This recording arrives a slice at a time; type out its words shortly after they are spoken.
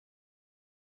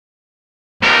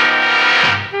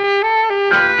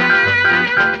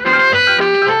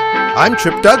I'm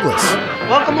Trip Douglas.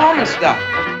 Welcome home and stuff.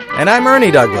 And I'm Ernie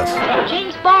Douglas.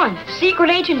 James Bond, Secret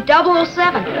Agent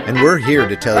 007. And we're here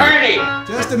to tell you. Ernie!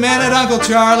 Just a minute, Uncle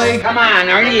Charlie. Come on,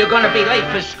 Ernie, you're gonna be late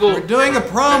for school. We're doing a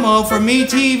promo for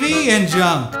MeTV and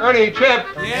junk. Ernie, Trip.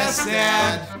 Yes,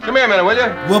 Dad. Come here a minute, will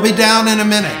you? We'll be down in a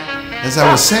minute. As I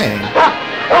was saying.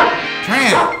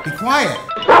 Tramp, be quiet.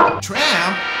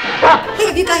 Tramp? Hey,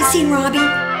 have you guys seen Robbie?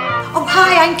 Oh,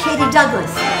 hi, I'm Katie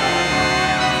Douglas.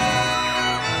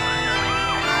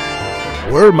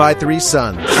 We're my three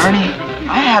sons. Ernie,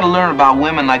 I had to learn about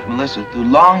women like Melissa through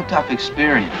long, tough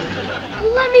experience.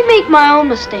 Let me make my own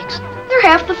mistakes. They're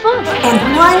half the fun.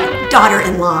 And one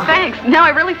daughter-in-law. Thanks. Now I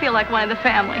really feel like one of the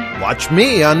family. Watch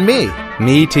me on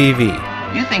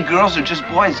MeTV. You think girls are just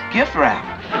boys gift wrap.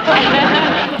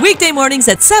 Weekday mornings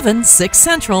at 7, 6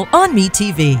 Central on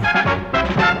MeTV.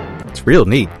 It's real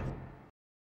neat.